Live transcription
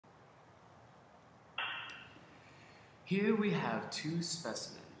Here we have two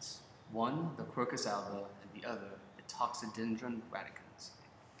specimens, one the Quercus alba and the other the Toxodendron radicans.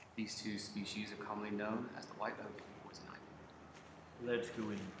 These two species are commonly known as the white oak and poison ivy. Let's go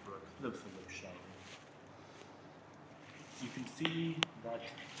in for a closer look, shall we? You can see that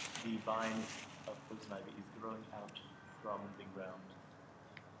the vine of poison ivy is growing out from the ground.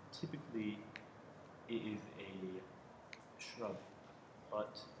 Typically, it is a shrub,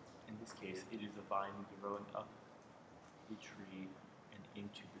 but in this case, it is a vine growing up the tree and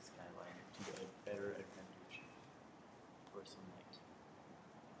into the skyline to a better advantage for sunlight.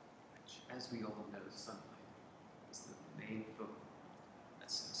 Which, as we all know, sunlight is the main focal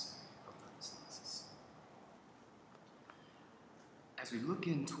essence of photosynthesis. As we look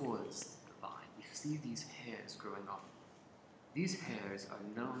in towards the vine, we see these hairs growing up. These hairs are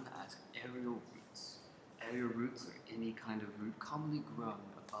known as aerial roots. Aerial roots are any kind of root commonly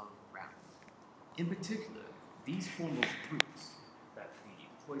grown above ground. In particular, these form of roots that the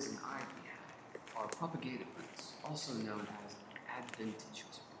poison ivy have are propagated roots, also known as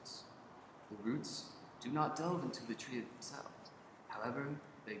adventitious roots. The roots do not delve into the tree themselves. However,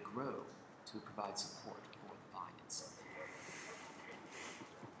 they grow to provide support for the vine itself.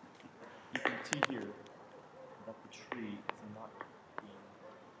 You can see here that the tree is not being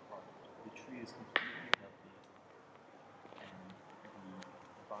harmed. The tree is completely healthy, and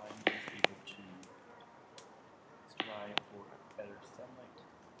the vine is able to strive for better sunlight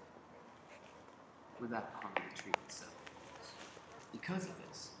without harming the tree itself. Because of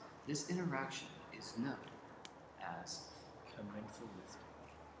this interaction is known as a commensalistic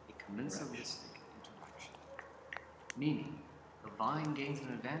interaction, meaning the vine gains an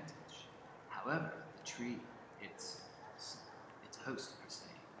advantage. However, the tree, its host,